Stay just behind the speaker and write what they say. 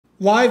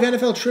Live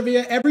NFL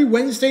trivia every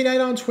Wednesday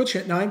night on Twitch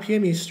at 9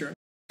 p.m. Eastern.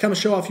 Come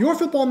show off your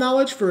football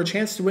knowledge for a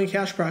chance to win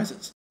cash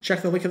prizes.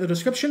 Check the link in the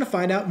description to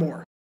find out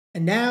more.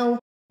 And now,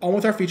 on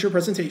with our feature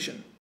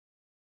presentation.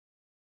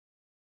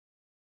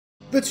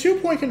 The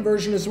two-point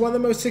conversion is one of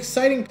the most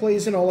exciting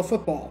plays in all of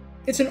football.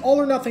 It's an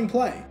all-or-nothing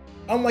play.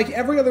 Unlike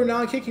every other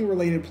non-kicking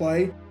related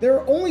play, there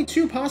are only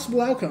two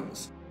possible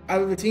outcomes.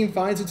 Either the team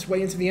finds its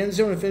way into the end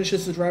zone and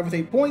finishes the drive with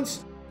 8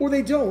 points, or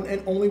they don't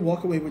and only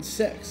walk away with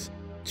 6.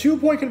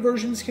 Two-point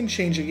conversions can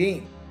change a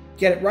game.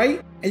 Get it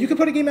right, and you can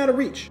put a game out of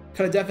reach,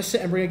 cut a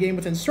deficit and bring a game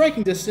within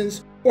striking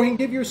distance, or you can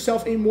give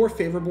yourself a more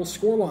favorable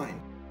scoreline.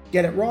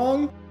 Get it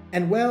wrong,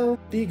 and well,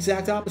 the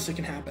exact opposite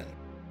can happen.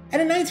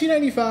 And in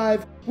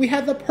 1995, we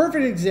had the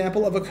perfect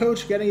example of a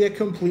coach getting it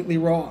completely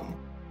wrong.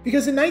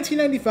 Because in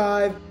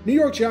 1995, New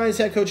York Giants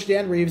head coach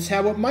Dan Reeves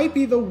had what might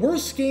be the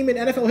worst game in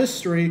NFL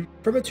history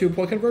from a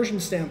two-point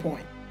conversion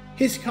standpoint.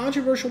 His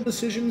controversial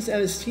decisions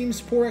and his team's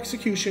poor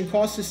execution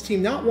cost his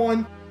team not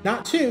 1,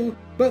 not 2,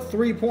 but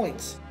 3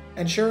 points.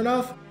 And sure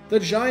enough, the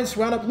Giants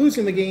wound up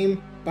losing the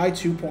game by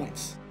 2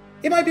 points.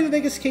 It might be the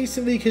biggest case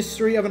in league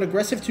history of an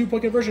aggressive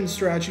two-point conversion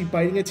strategy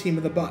biting a team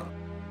in the butt.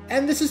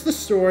 And this is the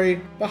story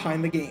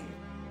behind the game.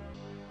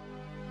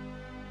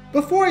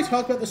 Before I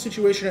talk about the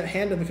situation at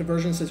hand and the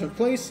conversions that took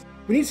place,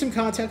 we need some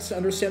context to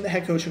understand the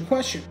head coach in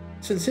question,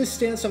 since his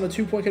stance on the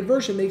two-point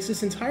conversion makes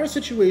this entire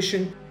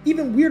situation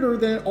even weirder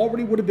than it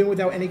already would have been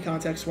without any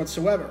context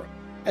whatsoever.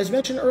 As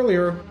mentioned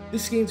earlier,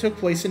 this game took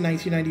place in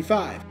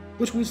 1995,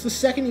 which was the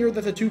second year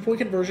that the two-point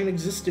conversion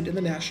existed in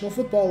the National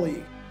Football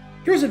League.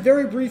 Here's a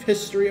very brief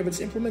history of its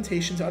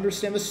implementation to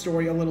understand the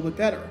story a little bit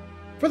better.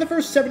 For the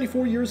first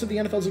 74 years of the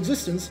NFL's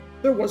existence,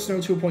 there was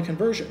no two-point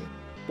conversion.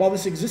 While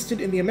this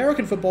existed in the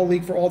American Football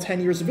League for all 10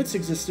 years of its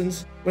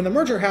existence, when the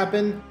merger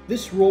happened,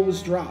 this rule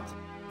was dropped.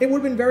 It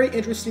would have been very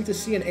interesting to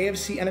see an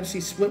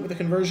AFC-NFC split with a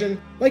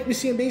conversion, like we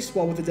see in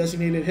baseball with the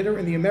designated hitter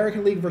in the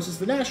American League versus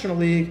the National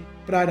League,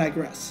 but I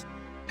digress.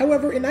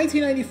 However, in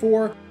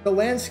 1994, the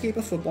landscape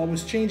of football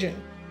was changing.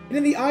 And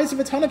in the eyes of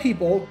a ton of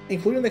people,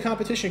 including the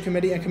competition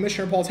committee and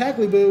Commissioner Paul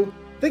Tagliabue,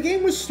 the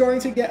game was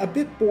starting to get a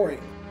bit boring.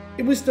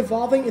 It was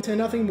devolving into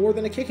nothing more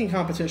than a kicking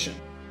competition.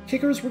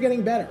 Kickers were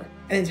getting better,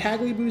 and in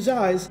Tagliabue's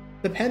eyes,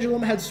 the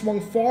pendulum had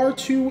swung far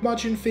too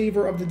much in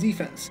favor of the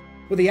defense,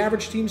 with the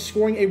average team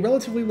scoring a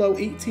relatively low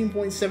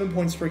 18.7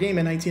 points per game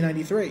in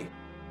 1993.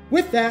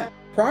 With that,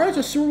 prior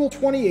to Super Bowl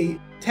 28,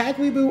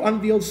 Tagliabue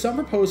unveiled some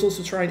proposals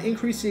to try and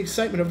increase the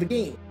excitement of the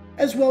game,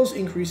 as well as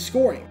increase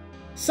scoring.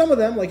 Some of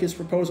them, like his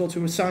proposal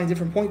to assign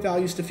different point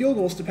values to field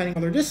goals depending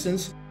on their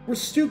distance, were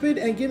stupid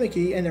and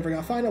gimmicky and never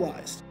got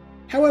finalized.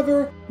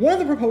 However, one of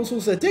the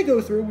proposals that did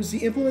go through was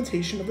the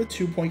implementation of the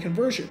two-point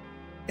conversion.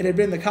 It had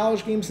been in the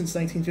college game since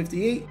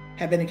 1958,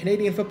 had been in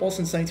Canadian football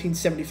since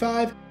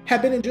 1975,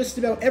 had been in just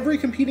about every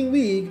competing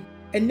league,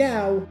 and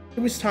now it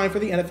was time for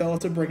the NFL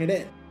to bring it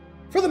in.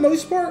 For the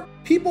most part,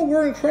 people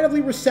were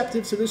incredibly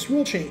receptive to this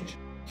rule change.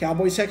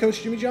 Cowboys head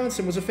coach Jimmy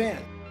Johnson was a fan,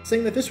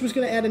 saying that this was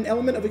going to add an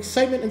element of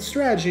excitement and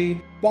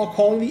strategy while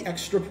calling the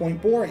extra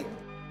point boring.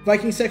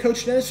 Vikings head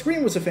coach Dennis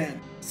Green was a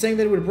fan, saying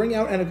that it would bring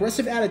out an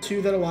aggressive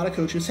attitude that a lot of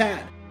coaches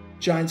had.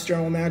 Giants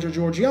general manager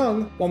George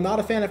Young, while not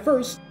a fan at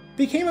first,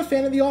 became a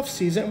fan in the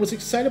offseason and was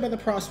excited by the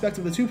prospect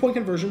of the two-point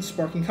conversion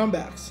sparking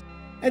comebacks.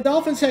 And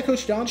Dolphins head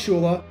coach Don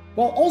Shula,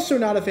 while also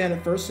not a fan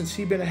at first since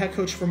he'd been a head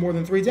coach for more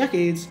than 3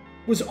 decades,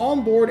 was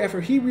on board after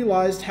he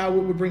realized how it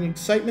would bring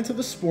excitement to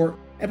the sport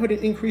and put an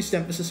increased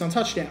emphasis on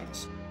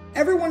touchdowns.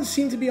 Everyone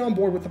seemed to be on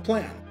board with the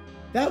plan.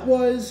 That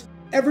was,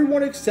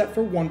 everyone except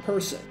for one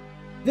person.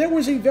 There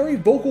was a very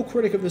vocal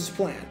critic of this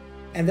plan,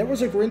 and there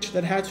was a Grinch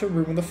that had to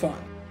ruin the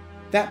fun.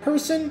 That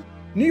person?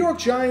 New York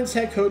Giants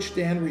head coach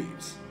Dan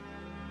Reeves.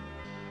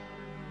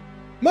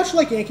 Much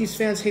like Yankees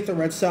fans hate the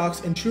Red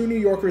Sox and true New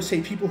Yorkers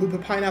hate people who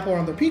put pineapple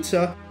on their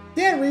pizza,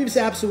 Dan Reeves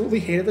absolutely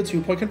hated the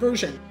two-point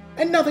conversion,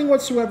 and nothing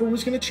whatsoever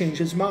was going to change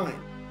his mind.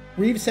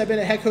 Reeves had been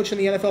a head coach in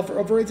the NFL for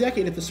over a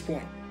decade at this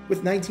point,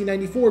 with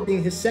 1994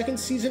 being his second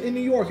season in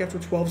New York after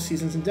 12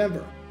 seasons in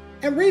Denver.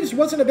 And Reeves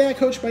wasn't a bad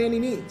coach by any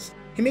means.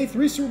 He made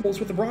 3 Super Bowls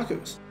with the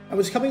Broncos, and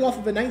was coming off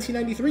of a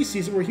 1993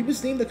 season where he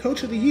was named the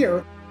Coach of the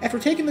Year after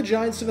taking the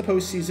Giants to the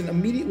postseason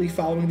immediately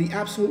following the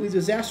absolutely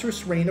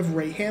disastrous reign of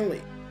Ray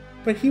Hanley.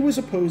 But he was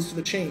opposed to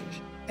the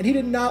change, and he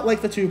did not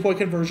like the two-point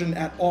conversion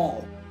at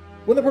all.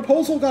 When the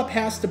proposal got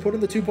passed to put in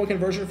the two-point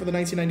conversion for the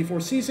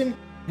 1994 season,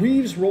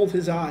 Reeves rolled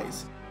his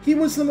eyes. He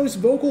was the most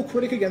vocal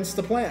critic against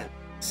the plan,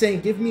 saying,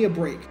 "Give me a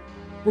break."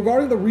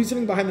 Regarding the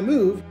reasoning behind the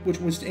move,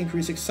 which was to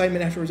increase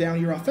excitement after a down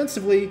year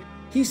offensively,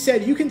 he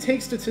said, "You can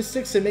take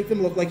statistics and make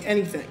them look like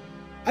anything.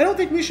 I don't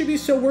think we should be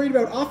so worried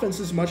about offense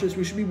as much as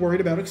we should be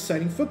worried about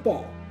exciting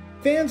football.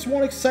 Fans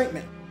want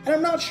excitement, and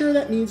I'm not sure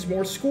that means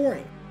more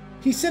scoring."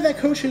 He said that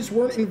coaches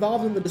weren't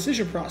involved in the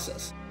decision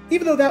process,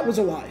 even though that was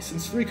a lie,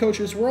 since 3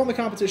 coaches were on the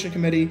competition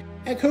committee,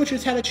 and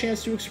coaches had a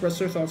chance to express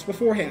their thoughts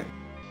beforehand.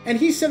 And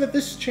he said that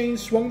this change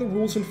swung the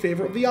rules in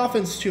favor of the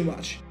offense too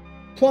much.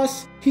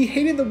 Plus, he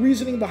hated the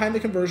reasoning behind the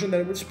conversion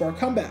that it would spark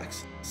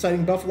comebacks,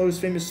 citing Buffalo's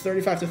famous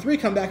 35-3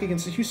 comeback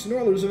against the Houston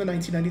Oilers in the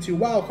 1992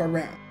 wildcard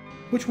round.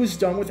 which was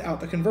done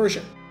without the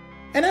conversion.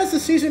 And as the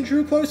season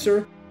drew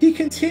closer, he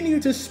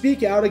continued to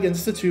speak out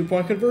against the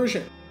 2-point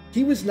conversion.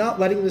 He was not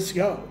letting this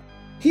go.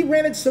 He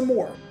ran it some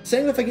more,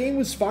 saying that the game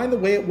was fine the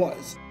way it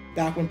was,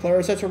 back when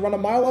players had to run a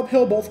mile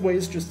uphill both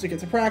ways just to get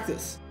to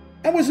practice,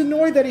 and was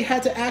annoyed that he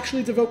had to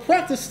actually devote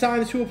practice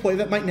time to a play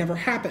that might never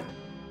happen.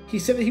 He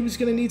said that he was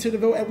going to need to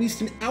devote at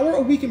least an hour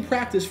a week in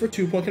practice for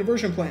 2-point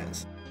conversion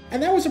plans,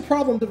 and that was a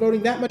problem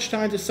devoting that much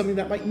time to something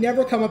that might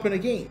never come up in a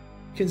game,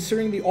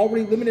 considering the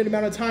already limited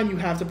amount of time you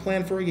have to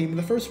plan for a game in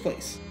the first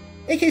place.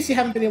 In case you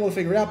haven't been able to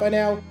figure it out by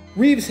now,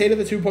 Reeves hated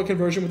the 2-point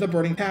conversion with a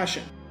burning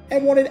passion,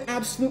 and wanted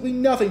absolutely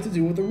nothing to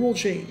do with the rule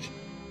change.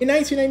 In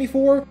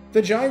 1994,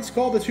 the Giants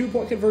called the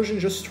 2-point conversion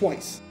just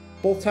twice.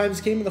 Both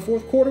times came in the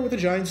fourth quarter with the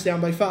Giants down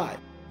by 5,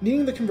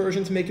 needing the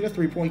conversion to make it a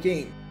 3-point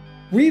game.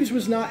 Reeves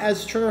was not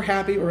as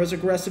trigger-happy or as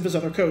aggressive as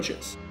other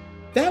coaches.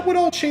 That would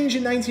all change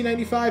in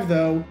 1995,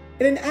 though,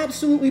 in an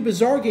absolutely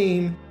bizarre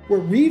game where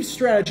Reeves'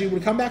 strategy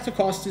would come back to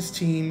cost his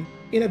team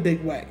in a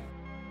big way.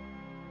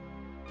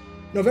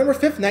 November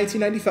 5th,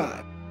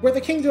 1995. We're at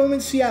the Kingdome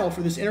in Seattle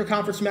for this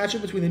interconference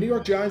matchup between the New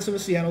York Giants and the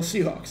Seattle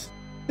Seahawks.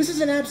 This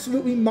is an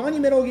absolutely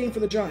monumental game for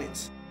the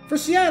Giants. For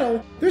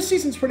Seattle, their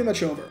season's pretty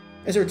much over,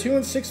 as they're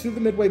 2-6 through the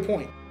midway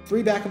point,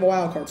 3 back of a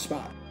wildcard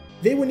spot.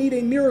 They would need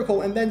a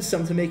miracle and then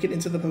some to make it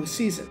into the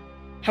postseason.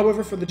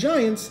 However, for the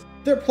Giants,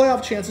 their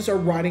playoff chances are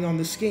riding on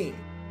this game.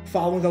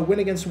 Following a win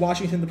against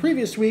Washington the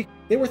previous week,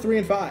 they were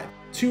 3-5,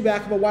 2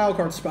 back of a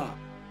wildcard spot.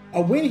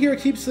 A win here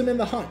keeps them in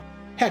the hunt.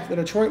 Heck, the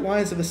Detroit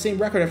Lions have the same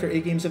record after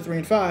 8 games at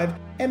 3-5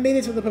 and made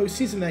it to the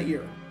postseason that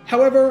year.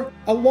 However,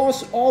 a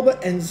loss all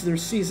but ends their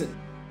season.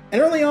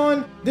 And early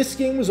on, this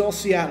game was all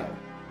Seattle.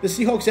 The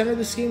Seahawks entered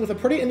this game with a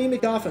pretty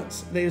anemic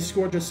offense. They had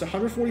scored just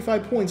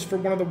 145 points for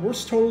one of the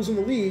worst totals in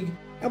the league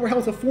and were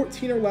held to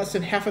 14 or less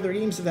in half of their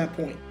games at that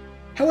point.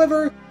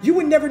 However, you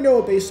would never know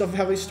it based off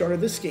how they started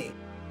this game.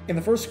 In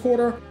the first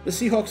quarter, the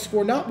Seahawks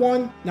scored not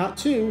 1, not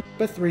 2,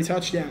 but 3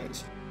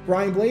 touchdowns.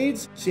 Brian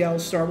Blades,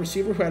 Seattle's star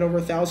receiver who had over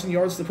 1,000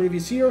 yards the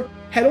previous year,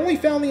 had only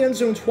found the end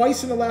zone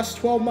twice in the last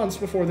 12 months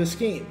before this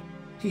game.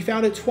 He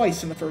found it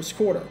twice in the first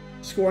quarter,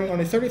 scoring on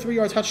a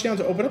 33-yard touchdown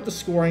to open up the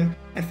scoring,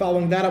 and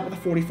following that up with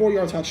a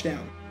 44-yard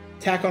touchdown.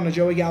 Tack on a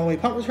Joey Galloway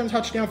punt return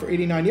touchdown for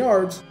 89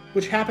 yards,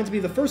 which happened to be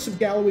the first of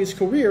Galloway's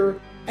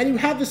career, and you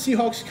have the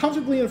Seahawks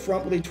comfortably in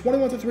front with a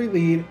 21-3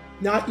 lead,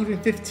 not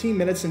even 15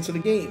 minutes into the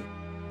game.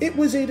 It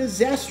was a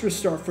disastrous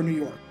start for New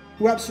York,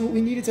 who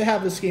absolutely needed to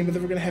have this game if they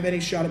were going to have any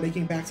shot at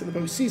making it back to the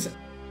postseason.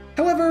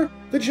 However,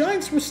 the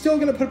Giants were still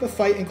going to put up a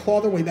fight and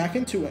claw their way back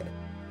into it.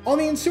 On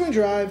the ensuing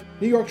drive,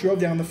 New York drove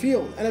down the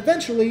field, and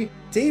eventually,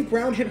 Dave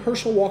Brown hit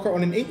Herschel Walker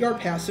on an 8-yard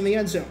pass in the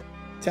end zone.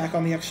 Tack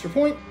on the extra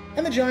point,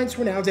 and the Giants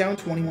were now down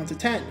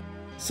 21-10.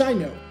 Side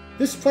note,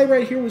 this play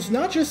right here was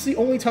not just the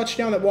only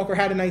touchdown that Walker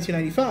had in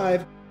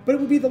 1995, but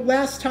it would be the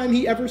last time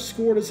he ever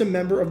scored as a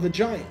member of the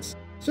Giants,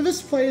 so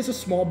this play is a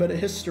small bit of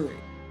history.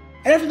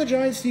 And after the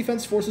Giants'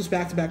 defense forces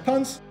back-to-back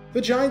punts,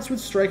 the Giants would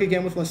strike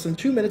again with less than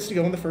 2 minutes to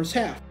go in the first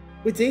half,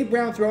 with Dave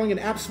Brown throwing an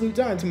absolute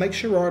dime to Mike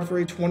Sherrard for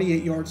a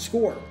 28-yard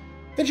score.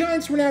 The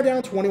Giants were now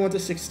down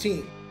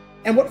 21-16.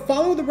 And what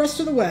followed the rest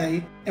of the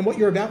way, and what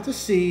you're about to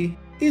see,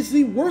 is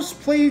the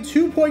worst played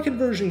 2-point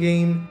conversion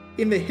game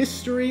in the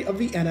history of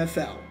the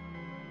NFL.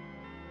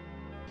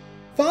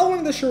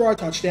 Following the Sherrard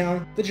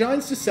touchdown, the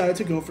Giants decided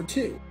to go for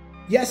 2.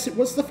 Yes, it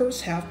was the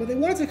first half, but they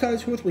wanted to cut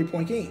it to a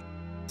 3-point game.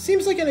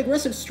 Seems like an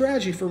aggressive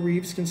strategy for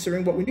Reeves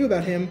considering what we knew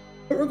about him,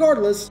 but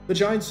regardless, the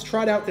Giants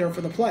tried out there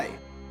for the play.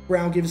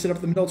 Brown gives it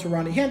up the middle to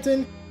Ronnie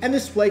Hampton, and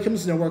this play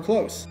comes nowhere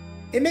close.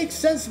 It makes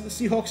sense that the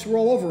Seahawks were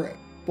all over it.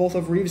 Both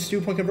of Reeves'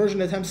 2-point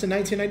conversion attempts in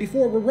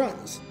 1994 were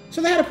runs,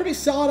 so they had a pretty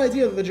solid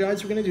idea that the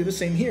Giants were going to do the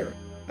same here,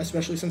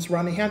 especially since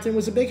Ronnie Hampton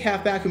was a big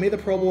halfback who made the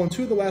Pro Bowl in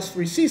 2 of the last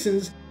 3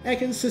 seasons and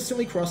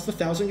consistently crossed the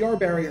 1,000-yard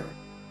barrier.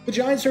 The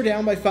Giants are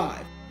down by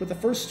 5, with the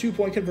first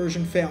 2-point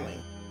conversion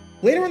failing.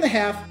 Later in the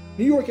half,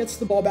 New York gets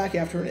the ball back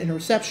after an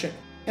interception,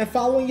 and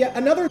following yet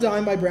another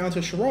dime by Brown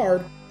to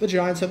Sherrard, the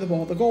Giants have the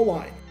ball at the goal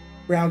line.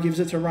 Brown gives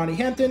it to Ronnie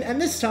Hampton, and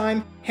this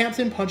time,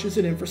 Hampton punches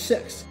it in for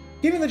 6,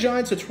 giving the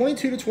Giants a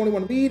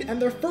 22-21 lead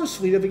and their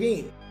first lead of the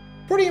game.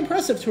 Pretty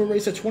impressive to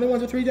erase a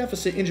 21-3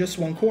 deficit in just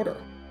 1 quarter.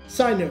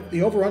 Side note,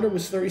 the over-under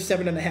was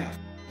 37.5,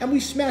 and we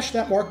smashed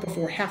that mark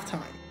before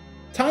halftime.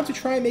 Time to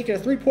try and make it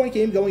a 3-point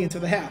game going into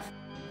the half.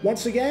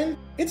 Once again,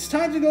 it's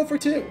time to go for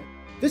 2.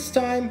 This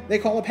time, they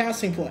call a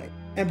passing play,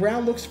 and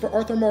Brown looks for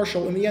Arthur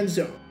Marshall in the end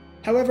zone.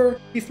 However,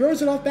 he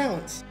throws it off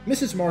balance,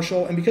 misses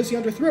Marshall, and because he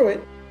underthrew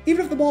it,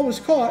 even if the ball was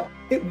caught,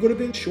 it would have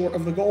been short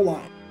of the goal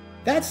line.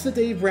 That's the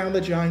Dave Brown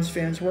the Giants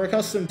fans were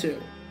accustomed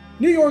to.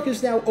 New York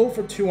is now 0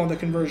 for 2 on the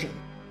conversion.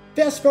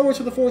 Fast forward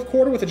to the fourth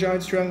quarter with the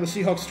Giants trailing the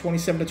Seahawks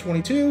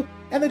 27-22,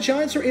 and the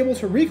Giants are able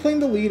to reclaim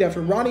the lead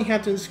after Ronnie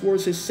Hampton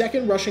scores his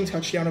second rushing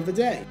touchdown of the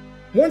day,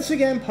 once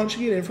again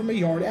punching it in from a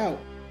yard out.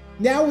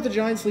 Now with the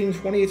Giants leading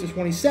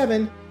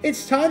 28-27,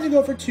 it's time to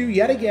go for 2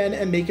 yet again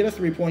and make it a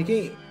 3-point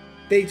game.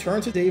 They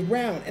turn to Dave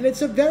Brown, and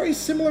it's a very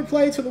similar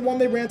play to the one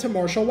they ran to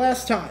Marshall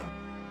last time.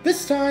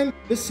 This time,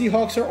 the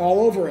Seahawks are all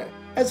over it,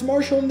 as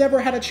Marshall never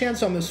had a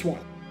chance on this one.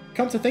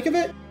 Come to think of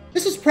it,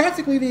 This is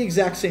practically the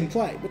exact same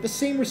play, with the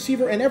same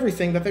receiver and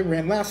everything that they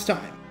ran last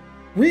time.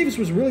 Reeves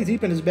was really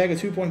deep in his bag of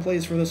 2-point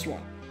plays for this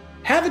one.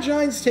 Had the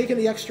Giants taken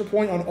the extra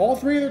point on all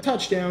 3 of their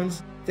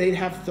touchdowns, they'd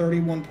have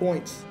 31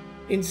 points.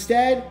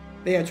 Instead,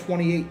 they had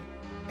 28.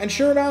 And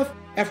sure enough,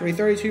 after a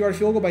 32-yard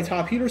field goal by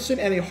Todd Peterson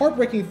and a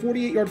heartbreaking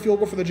 48-yard field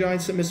goal for the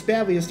Giants that missed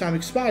badly as time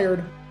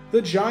expired,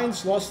 the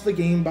Giants lost the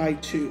game by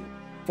 2,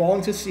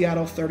 falling to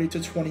Seattle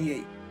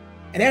 30-28.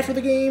 And after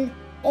the game,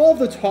 all of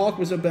the talk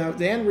was about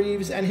Dan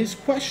Reeves and his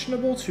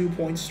questionable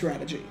 2-point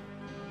strategy.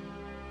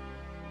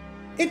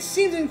 It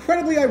seemed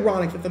incredibly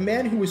ironic that the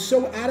man who was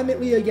so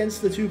adamantly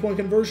against the 2-point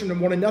conversion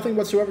and wanted nothing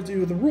whatsoever to do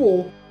with the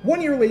rule,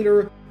 1 year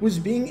later was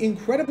being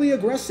incredibly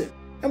aggressive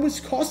and was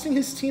costing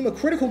his team a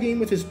critical game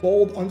with his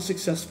bold,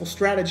 unsuccessful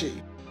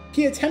strategy.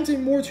 He attempted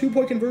more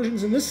 2-point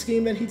conversions in this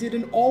game than he did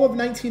in all of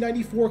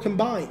 1994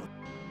 combined,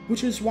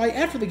 which is why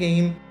after the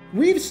game,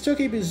 Reeves took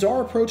a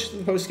bizarre approach to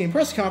the post-game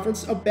press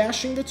conference of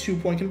bashing the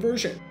 2-point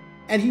conversion,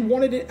 and he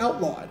wanted it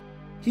outlawed.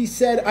 He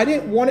said, "I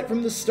didn't want it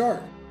from the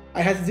start.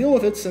 I had to deal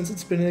with it since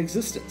it's been in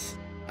existence.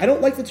 I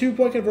don't like the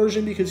 2-point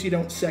conversion because you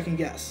don't second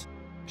guess."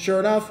 Sure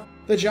enough,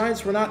 the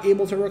Giants were not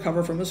able to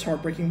recover from this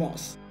heartbreaking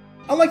loss.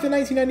 Unlike the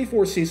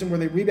 1994 season where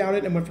they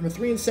rebounded and went from a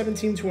 3-7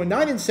 team to a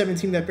 9-7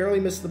 team that barely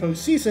missed the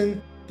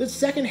postseason, the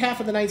second half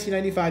of the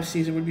 1995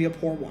 season would be a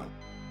poor one.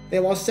 They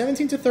lost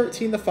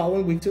 17-13 the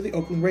following week to the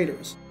Oakland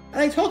Raiders,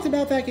 and I talked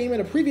about that game in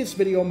a previous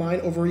video of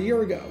mine over a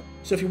year ago,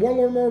 so if you want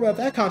to learn more about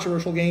that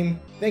controversial game,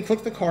 then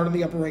click the card in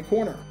the upper right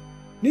corner.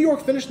 New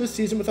York finished this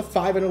season with a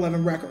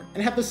 5-11 record,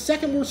 and had the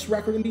second worst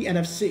record in the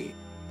NFC,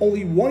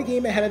 only 1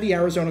 game ahead of the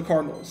Arizona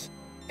Cardinals,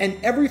 and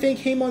everything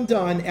came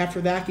undone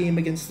after that game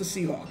against the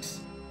Seahawks.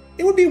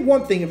 It would be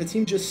one thing if a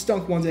team just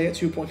stunk one day at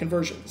 2-point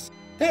conversions.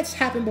 That's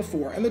happened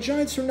before, and the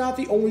Giants are not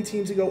the only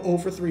team to go 0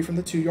 for 3 from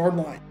the 2-yard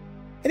line.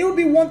 And it would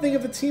be one thing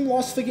if the team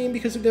lost the game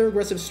because of their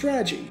aggressive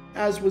strategy,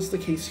 as was the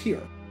case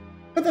here.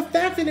 But the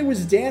fact that it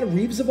was Dan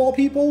Reeves of all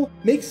people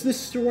makes this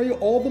story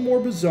all the more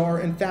bizarre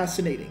and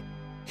fascinating.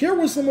 Here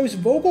was the most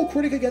vocal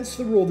critic against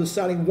the rule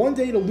deciding one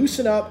day to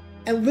loosen up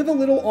and live a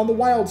little on the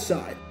wild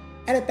side,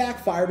 and it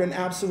backfired in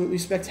absolutely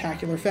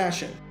spectacular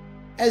fashion.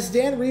 As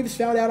Dan Reeves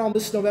found out on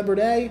this November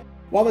day,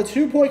 while the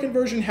 2-point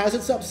conversion has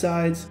its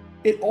upsides,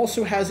 it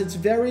also has its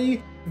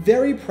very,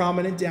 very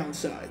prominent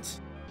downsides.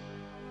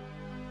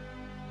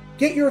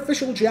 Get your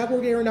official Jaguar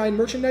Gator 9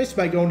 merchandise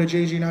by going to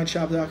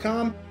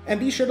jg9shop.com, and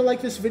be sure to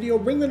like this video,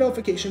 ring the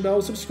notification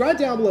bell, subscribe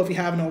down below if you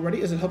haven't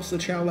already as it helps the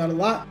channel out a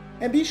lot,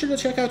 and be sure to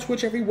check out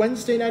Twitch every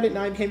Wednesday night at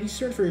 9 p.m.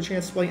 Eastern for your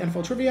chance to play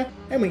NFL Trivia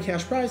and win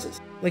cash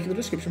prizes, link in the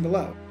description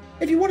below.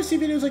 If you want to see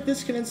videos like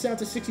this condensed down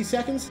to 60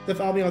 seconds, then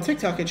follow me on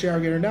TikTok at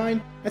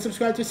JaguarGator9, and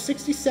subscribe to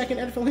 60-Second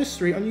NFL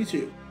History on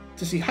YouTube.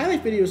 To see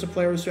highlight videos of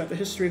players throughout the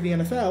history of the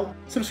NFL,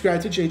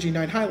 subscribe to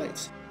JG9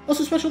 Highlights.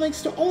 Also, special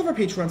thanks to all of our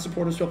Patreon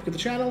supporters who help get the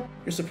channel.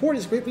 Your support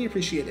is greatly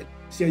appreciated.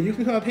 See how you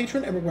can become a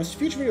patron and request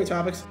future video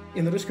topics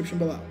in the description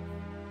below.